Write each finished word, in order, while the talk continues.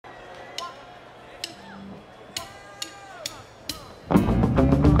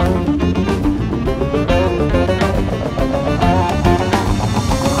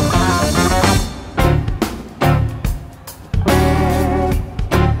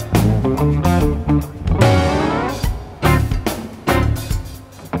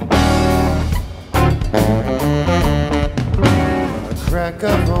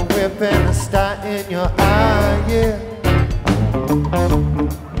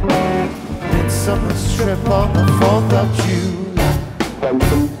trip on the 4th of July.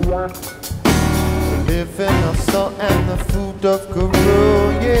 Living of salt and the food of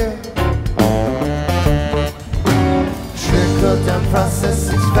guru, yeah. Trickled down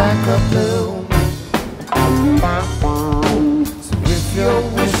processes back up bloom. So if your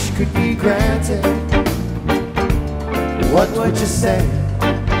wish could be granted, what would you say?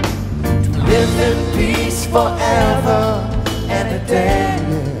 To live in peace forever and a day.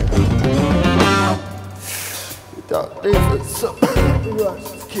 Dark days with some rush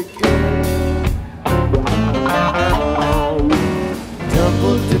kicking.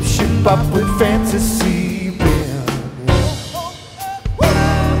 Double dip ship up with fantasy wind.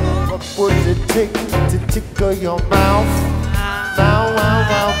 What would it take to tickle your mouth? Wow, wow,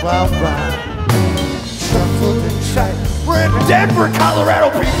 wow, wow, wow. Truffled and shite. We're in Denver, Colorado,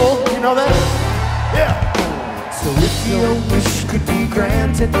 people. You know that? Yeah. So if your wish could be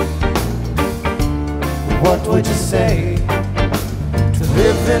granted, what would you say? To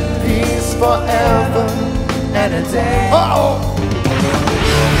live in peace forever and a day. Uh-oh!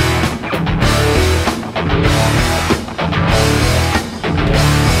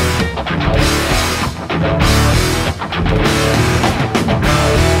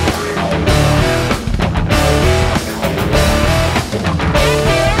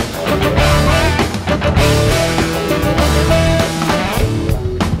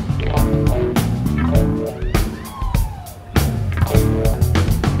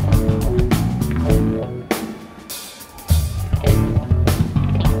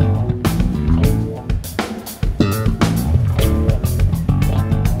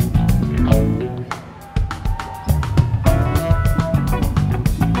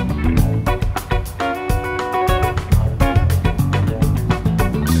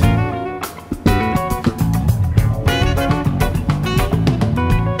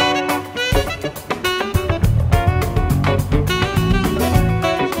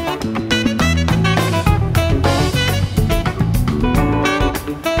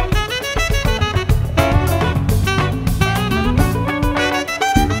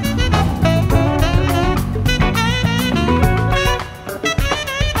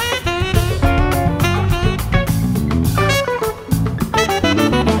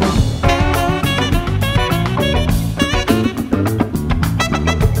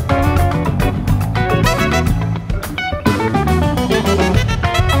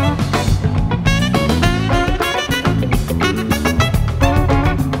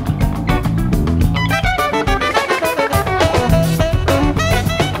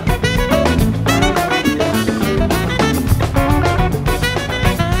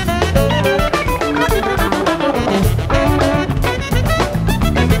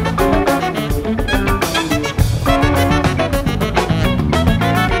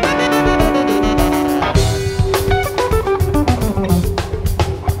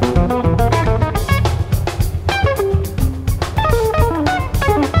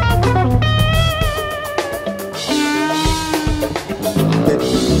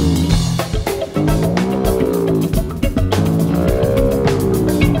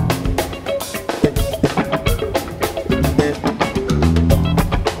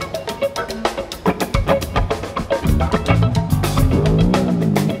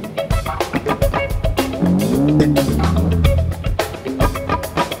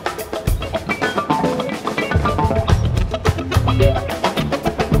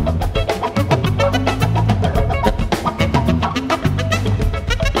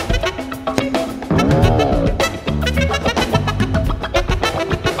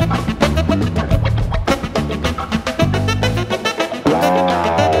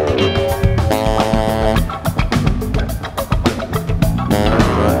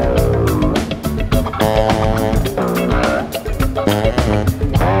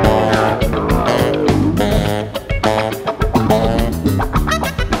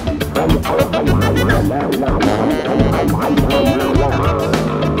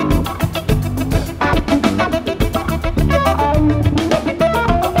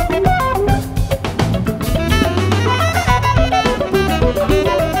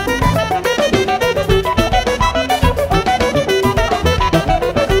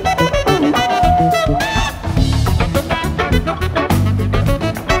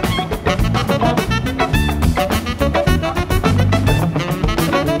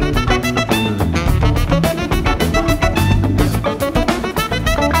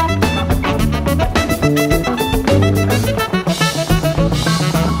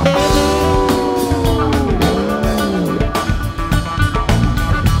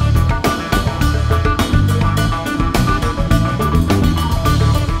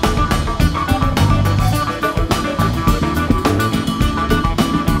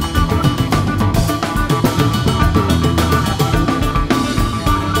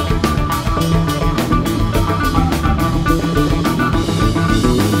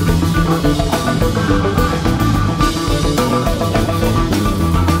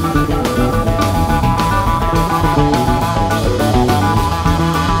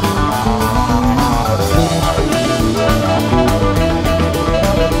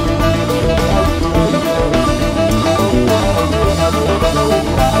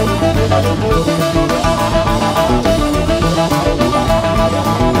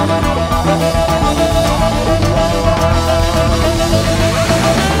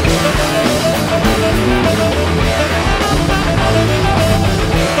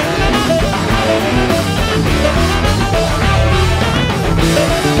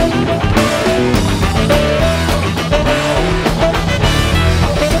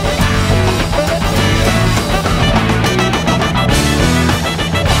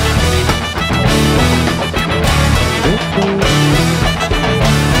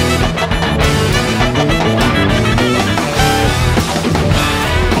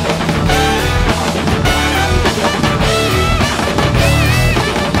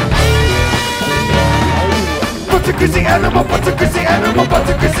 What's a greasy animal? What's a greasy animal? What's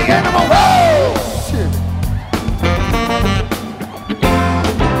a greasy animal? Whoa! Shit.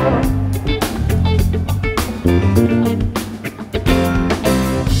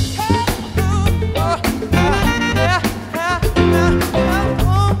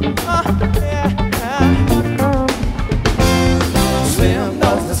 Slim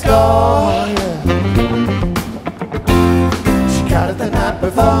knows the score, yeah. She got it the night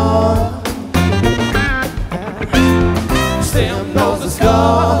before. Slim knows the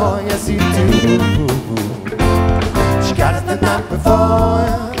score, yes he do.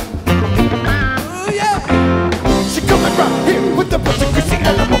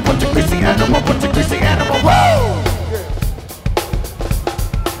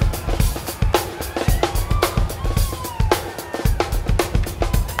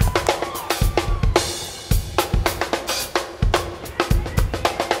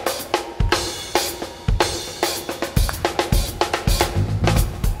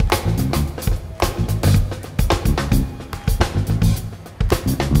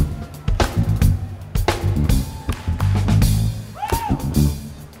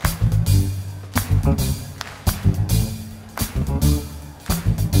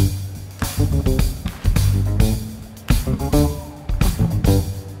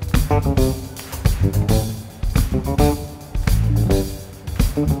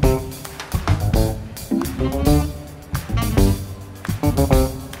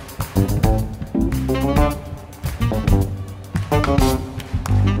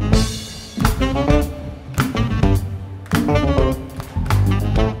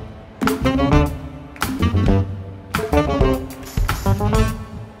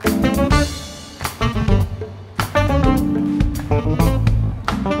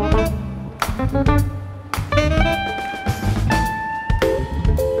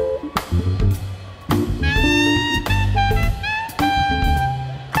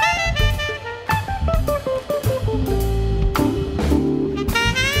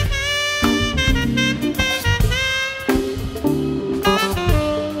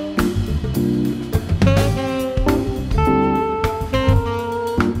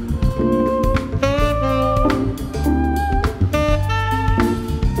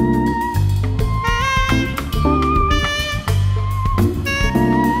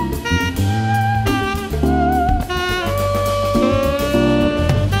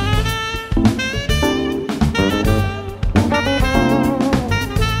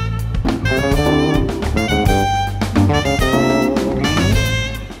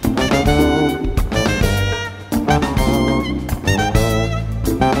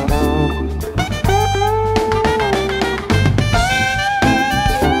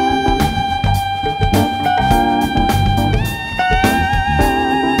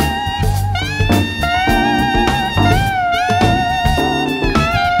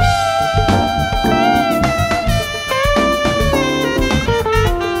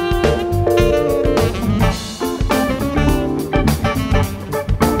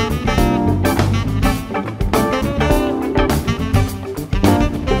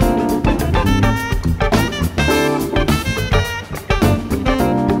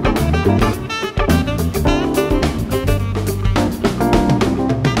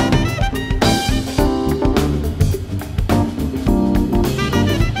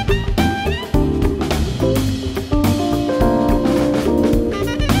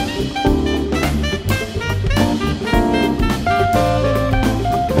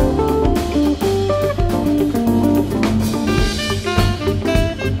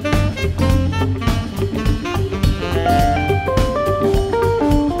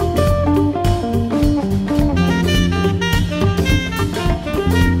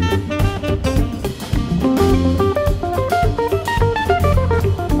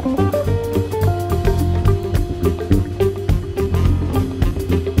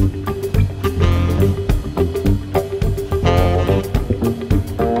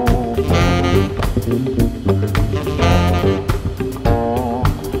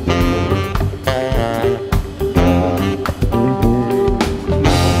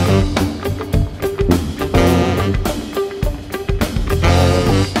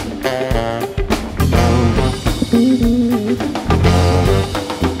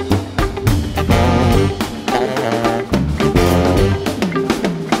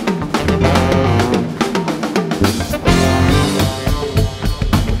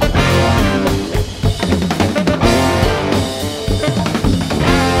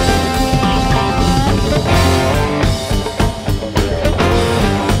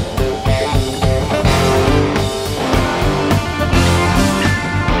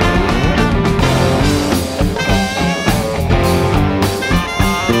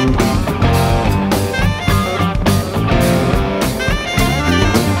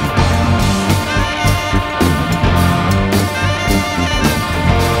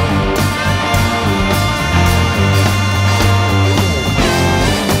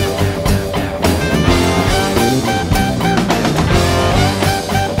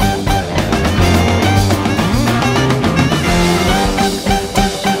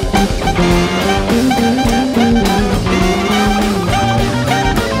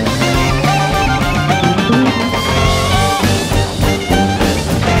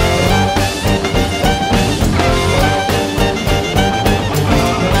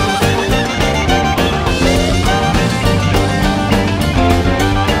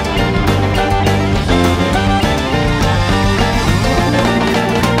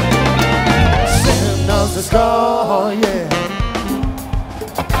 the score, yeah.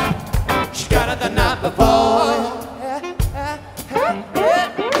 She got it the night before.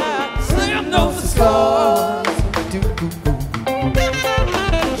 Slim knows the score.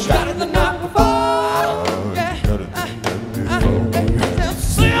 She got it the night before.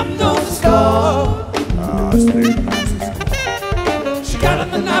 Slim knows the score. She got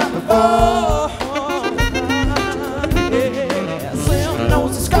it the night before. Slim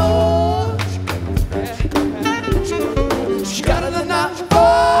knows the score. She got it the night before.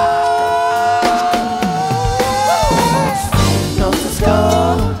 Slim knows the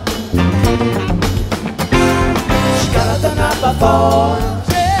score. She got it the night before.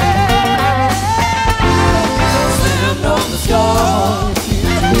 Slim knows the score.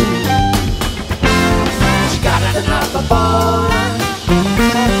 She got it the night before.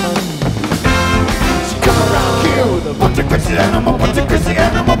 She come around here with a bunch of crazy animal, bunch of